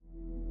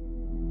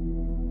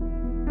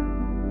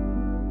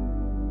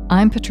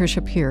I'm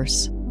Patricia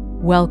Pierce.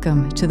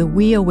 Welcome to the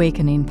We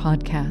Awakening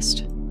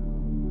podcast.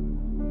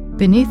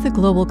 Beneath the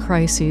global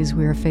crises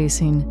we are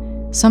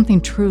facing,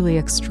 something truly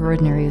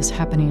extraordinary is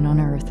happening on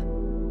Earth.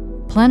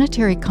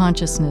 Planetary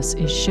consciousness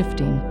is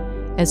shifting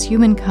as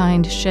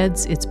humankind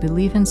sheds its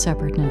belief in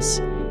separateness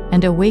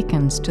and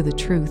awakens to the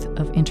truth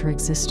of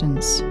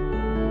interexistence.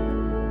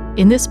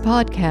 In this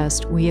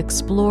podcast, we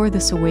explore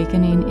this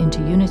awakening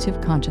into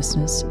unitive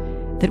consciousness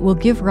that will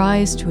give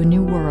rise to a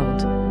new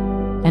world,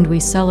 and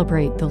we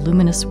celebrate the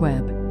luminous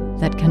web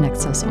that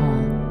connects us all.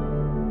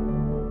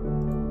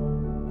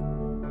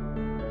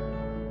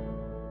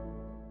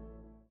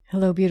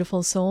 Hello,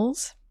 beautiful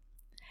souls.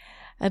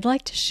 I'd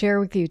like to share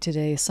with you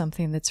today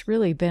something that's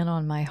really been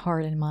on my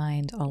heart and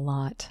mind a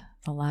lot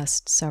the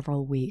last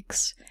several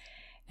weeks.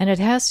 And it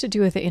has to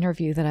do with the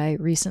interview that I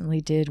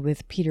recently did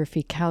with Peter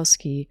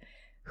Fikowski,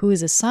 who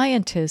is a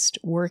scientist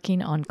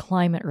working on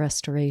climate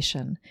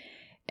restoration.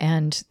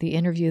 And the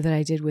interview that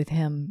I did with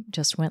him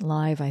just went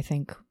live, I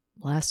think,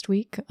 last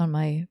week on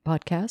my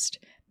podcast,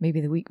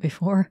 maybe the week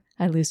before.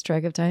 I lose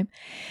track of time.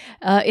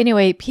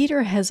 Anyway,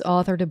 Peter has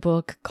authored a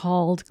book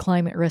called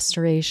Climate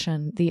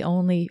Restoration, The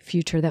Only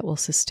Future That Will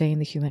Sustain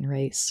the Human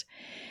Race.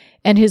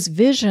 And his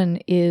vision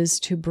is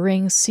to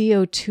bring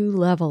CO2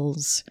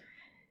 levels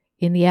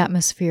in the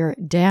atmosphere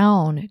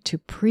down to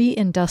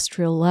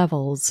pre-industrial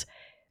levels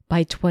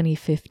by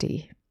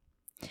 2050.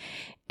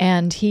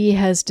 And he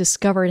has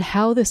discovered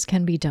how this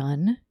can be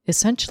done,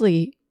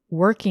 essentially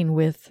working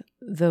with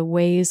the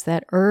ways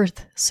that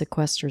Earth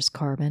sequesters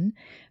carbon,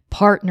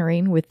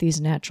 partnering with these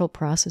natural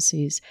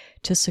processes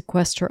to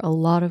sequester a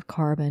lot of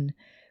carbon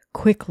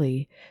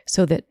quickly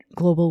so that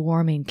global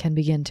warming can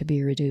begin to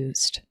be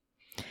reduced.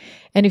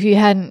 And if you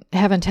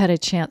haven't had a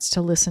chance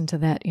to listen to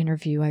that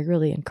interview, I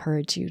really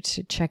encourage you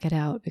to check it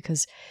out,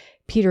 because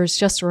Peter is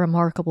just a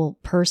remarkable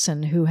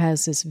person who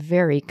has this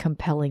very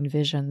compelling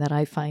vision that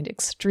I find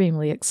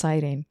extremely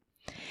exciting.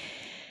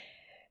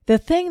 The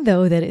thing,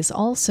 though, that is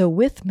also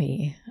with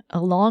me,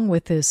 along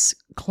with this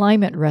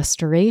climate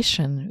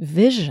restoration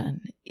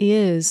vision,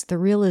 is the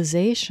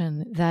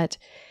realization that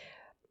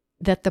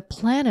the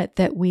planet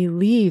that we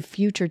leave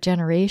future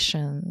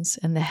generations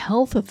and the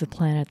health of the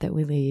planet that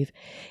we leave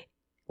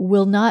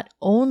will not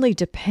only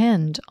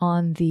depend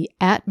on the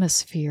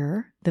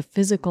atmosphere, the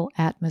physical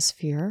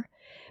atmosphere,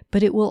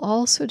 but it will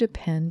also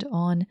depend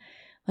on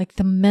like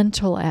the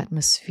mental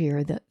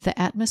atmosphere, the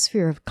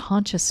atmosphere of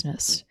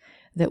consciousness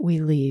that we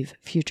leave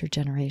future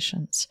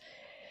generations.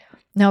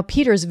 Now,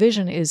 Peter's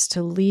vision is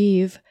to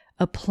leave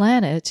a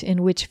planet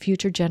in which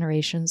future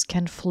generations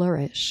can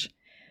flourish,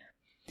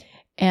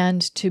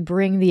 and to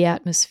bring the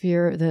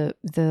atmosphere,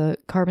 the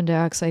carbon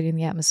dioxide in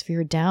the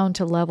atmosphere, down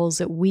to levels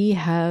that we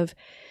have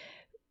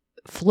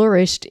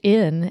flourished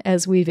in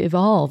as we've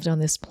evolved on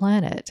this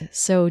planet.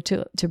 So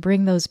to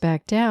bring those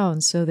back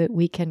down so that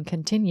we can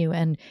continue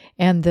and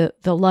the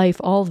life,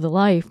 all of the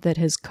life that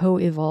has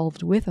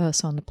co-evolved with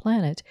us on the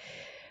planet,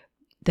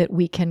 that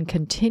we can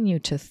continue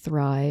to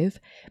thrive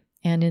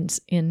and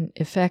in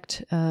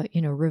effect,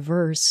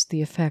 reverse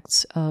the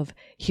effects of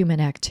human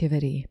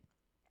activity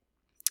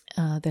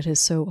that has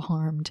so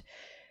harmed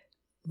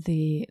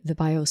the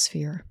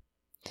biosphere.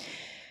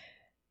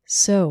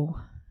 So,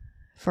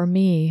 for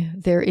me,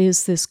 there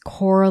is this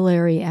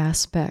corollary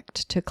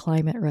aspect to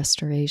climate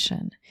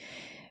restoration,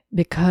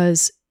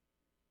 because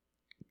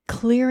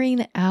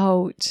clearing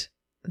out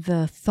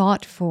the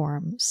thought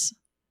forms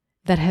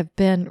that have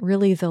been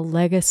really the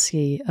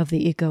legacy of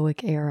the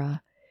egoic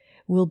era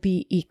will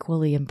be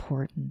equally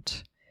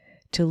important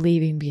to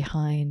leaving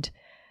behind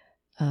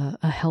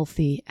a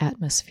healthy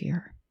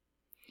atmosphere.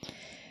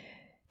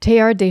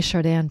 Teilhard de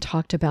Chardin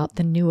talked about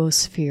the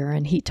noosphere,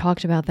 and he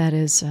talked about that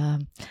as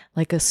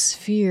like a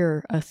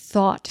sphere, a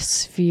thought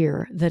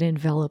sphere that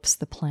envelops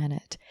the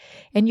planet.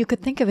 And you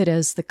could think of it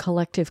as the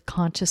collective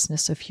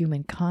consciousness of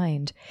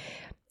humankind.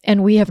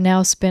 And we have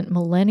now spent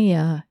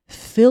millennia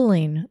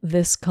filling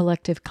this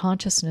collective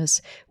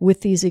consciousness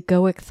with these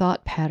egoic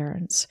thought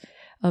patterns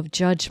of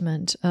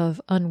judgment, of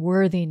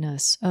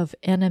unworthiness, of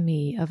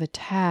enemy, of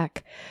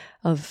attack,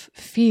 of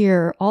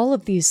fear. All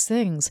of these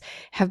things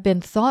have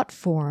been thought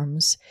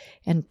forms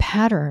and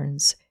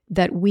patterns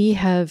that we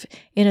have,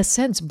 in a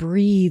sense,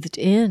 breathed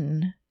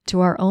in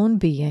to our own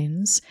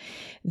beings.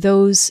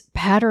 Those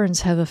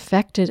patterns have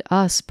affected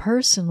us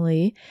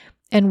personally,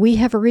 and we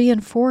have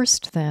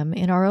reinforced them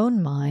in our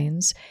own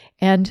minds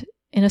and,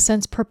 in a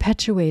sense,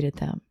 perpetuated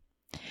them.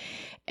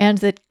 And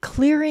that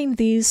clearing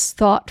these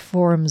thought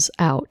forms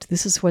out,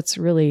 this is what's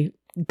really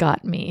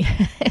got me.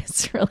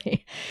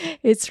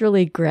 It's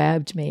really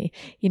grabbed me.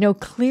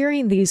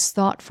 Clearing these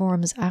thought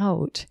forms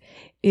out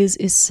is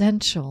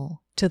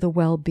essential to the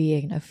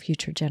well-being of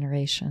future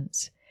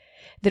generations.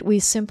 That we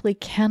simply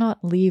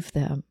cannot leave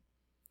them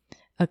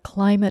a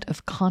climate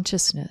of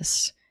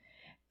consciousness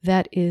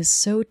that is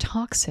so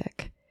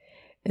toxic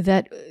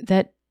that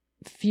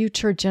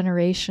future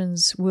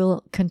generations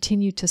will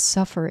continue to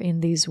suffer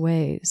in these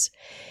ways.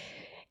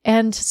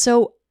 And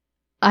so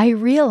I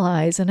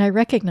realize and I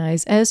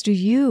recognize, as do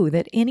you,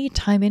 that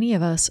anytime any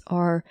of us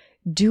are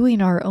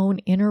doing our own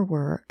inner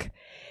work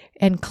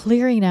and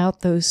clearing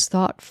out those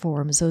thought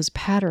forms, those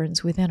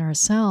patterns within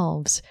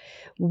ourselves,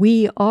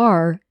 we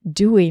are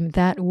doing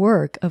that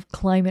work of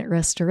climate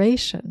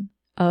restoration,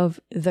 of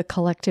the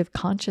collective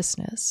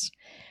consciousness.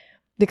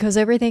 Because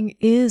everything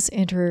is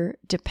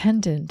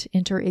interdependent,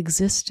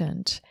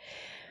 interexistent.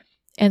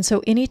 And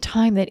so any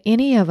time that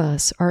any of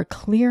us are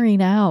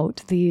clearing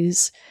out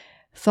these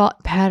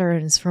thought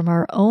patterns from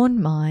our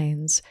own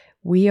minds,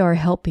 we are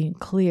helping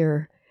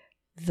clear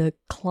the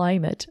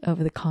climate of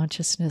the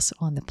consciousness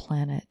on the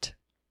planet.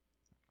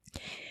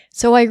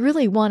 So I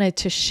really wanted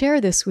to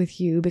share this with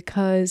you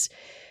because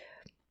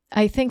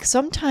I think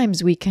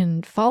sometimes we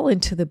can fall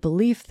into the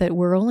belief that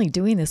we're only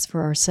doing this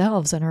for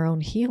ourselves and our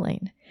own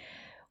healing,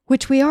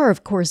 which we are,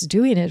 of course,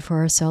 doing it for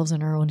ourselves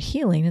and our own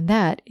healing, and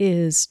that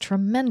is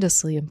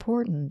tremendously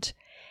important.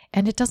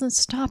 And it doesn't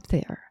stop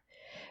there,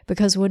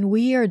 because when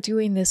we are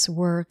doing this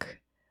work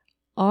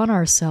on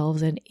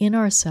ourselves and in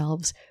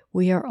ourselves,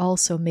 we are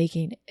also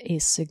making a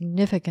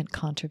significant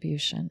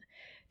contribution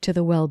to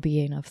the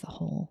well-being of the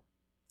whole.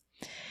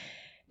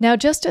 Now,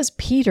 just as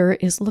Peter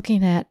is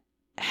looking at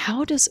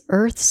how does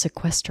Earth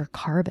sequester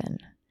carbon,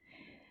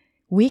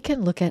 we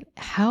can look at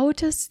how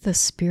does the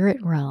spirit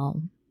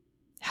realm,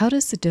 how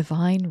does the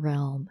divine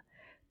realm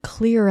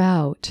clear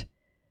out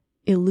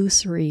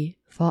illusory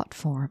thought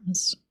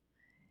forms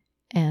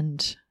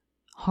and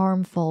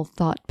harmful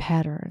thought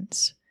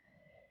patterns?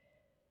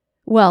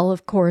 Well,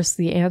 of course,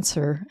 the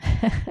answer,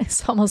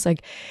 it's almost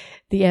like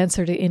the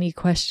answer to any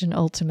question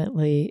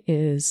ultimately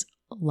is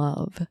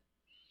love.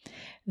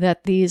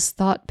 That these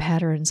thought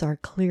patterns are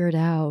cleared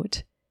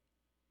out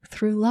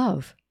through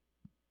love.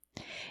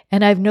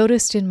 And I've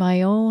noticed in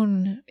my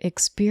own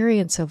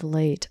experience of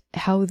late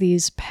how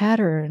these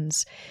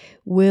patterns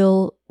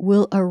will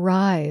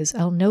arise.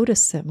 I'll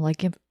notice them,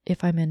 like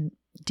if I'm in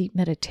deep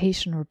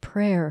meditation or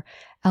prayer,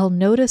 I'll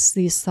notice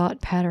these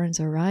thought patterns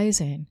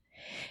arising.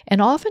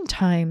 And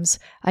oftentimes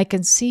I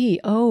can see,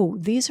 oh,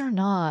 these are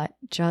not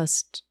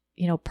just,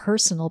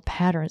 personal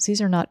patterns.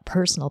 These are not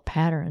personal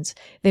patterns.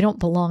 They don't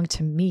belong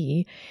to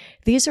me.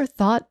 These are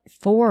thought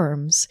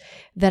forms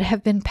that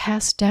have been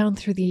passed down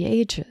through the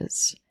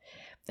ages.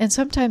 And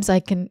sometimes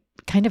I can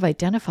kind of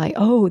identify,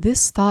 oh,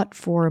 this thought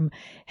form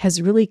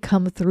has really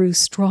come through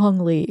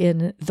strongly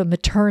in the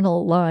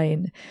maternal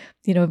line,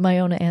 of my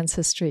own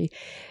ancestry.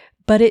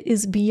 But it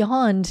is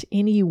beyond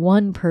any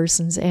one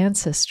person's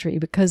ancestry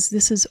because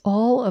this is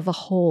all of a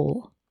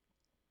whole.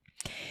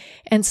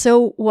 And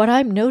so what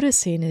I'm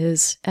noticing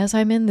is, as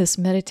I'm in this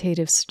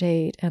meditative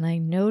state and I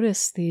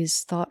notice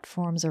these thought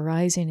forms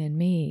arising in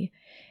me,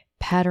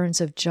 patterns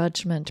of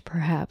judgment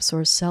perhaps,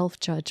 or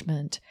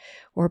self-judgment,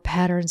 or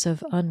patterns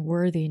of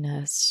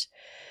unworthiness,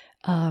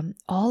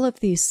 all of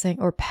these things,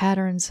 or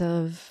patterns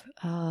of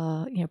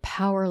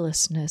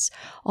powerlessness,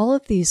 all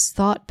of these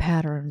thought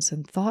patterns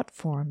and thought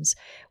forms,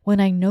 when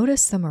I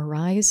notice them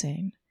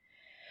arising,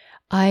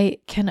 I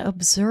can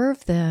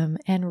observe them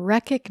and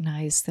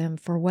recognize them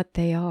for what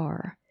they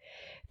are,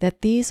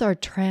 that these are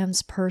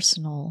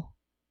transpersonal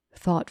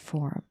thought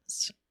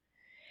forms.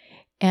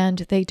 And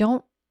they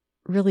don't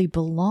really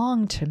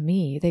belong to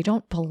me. They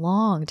don't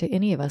belong to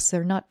any of us.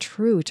 They're not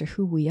true to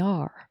who we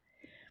are.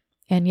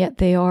 And yet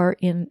they are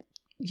in,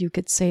 you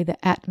could say,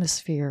 the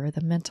atmosphere, the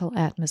mental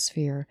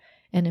atmosphere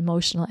and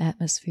emotional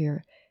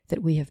atmosphere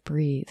that we have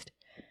breathed.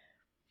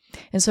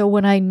 And so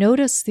when I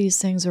notice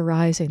these things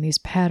arising, these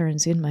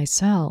patterns in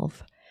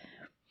myself,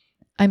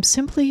 I'm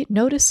simply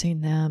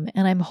noticing them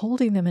and I'm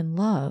holding them in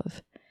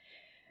love.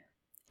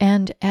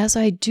 And as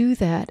I do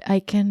that, I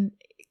can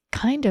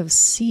kind of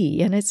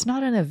see, and it's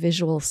not in a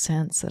visual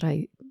sense that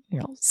I,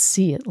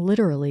 see it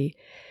literally,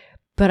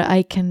 but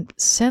I can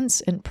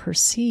sense and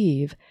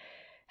perceive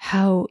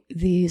how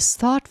these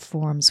thought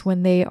forms,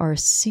 when they are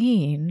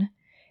seen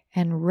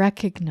and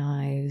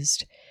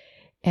recognized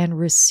and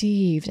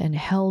received and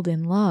held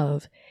in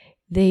love,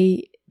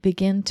 they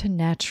begin to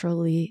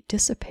naturally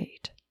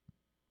dissipate.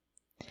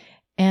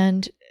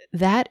 And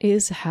that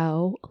is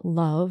how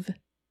love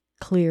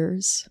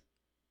clears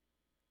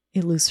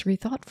illusory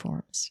thought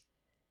forms.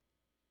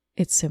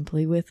 It's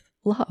simply with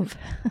love.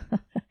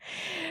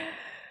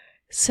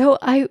 So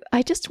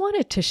I just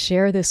wanted to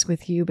share this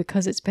with you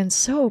because it's been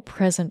so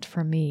present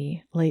for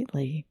me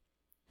lately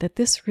that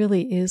this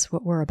really is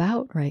what we're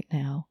about right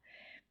now,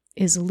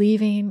 is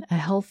leaving a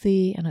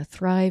healthy and a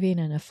thriving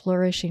and a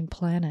flourishing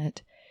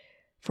planet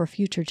for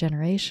future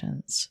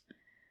generations.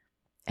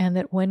 And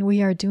that when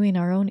we are doing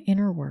our own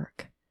inner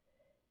work,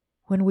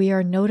 when we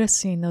are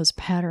noticing those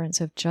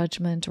patterns of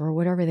judgment or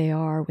whatever they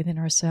are within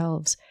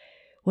ourselves,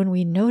 when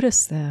we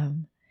notice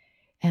them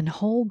and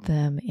hold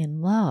them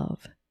in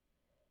love,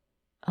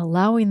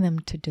 allowing them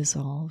to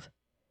dissolve,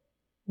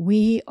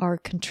 we are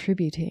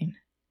contributing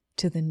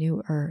to the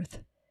new earth.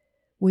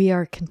 We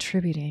are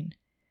contributing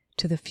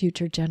to the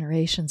future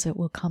generations that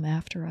will come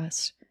after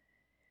us,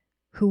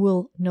 who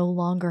will no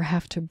longer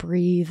have to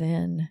breathe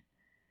in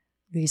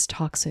these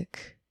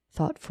toxic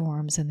thought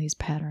forms and these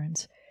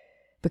patterns,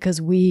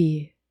 because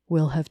we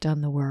will have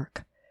done the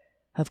work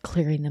of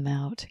clearing them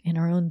out in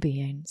our own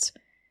beings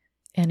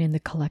and in the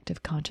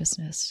collective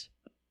consciousness.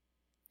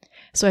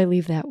 So I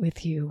leave that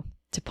with you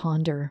to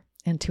ponder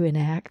and to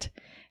enact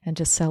and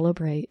to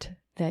celebrate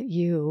that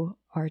you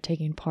are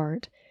taking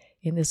part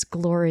in this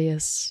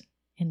glorious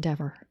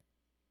endeavor.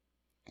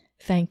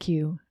 Thank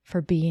you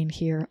for being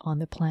here on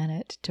the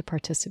planet to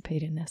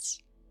participate in this.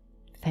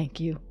 Thank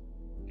you.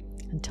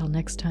 Until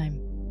next time,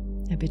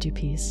 I bid you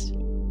peace.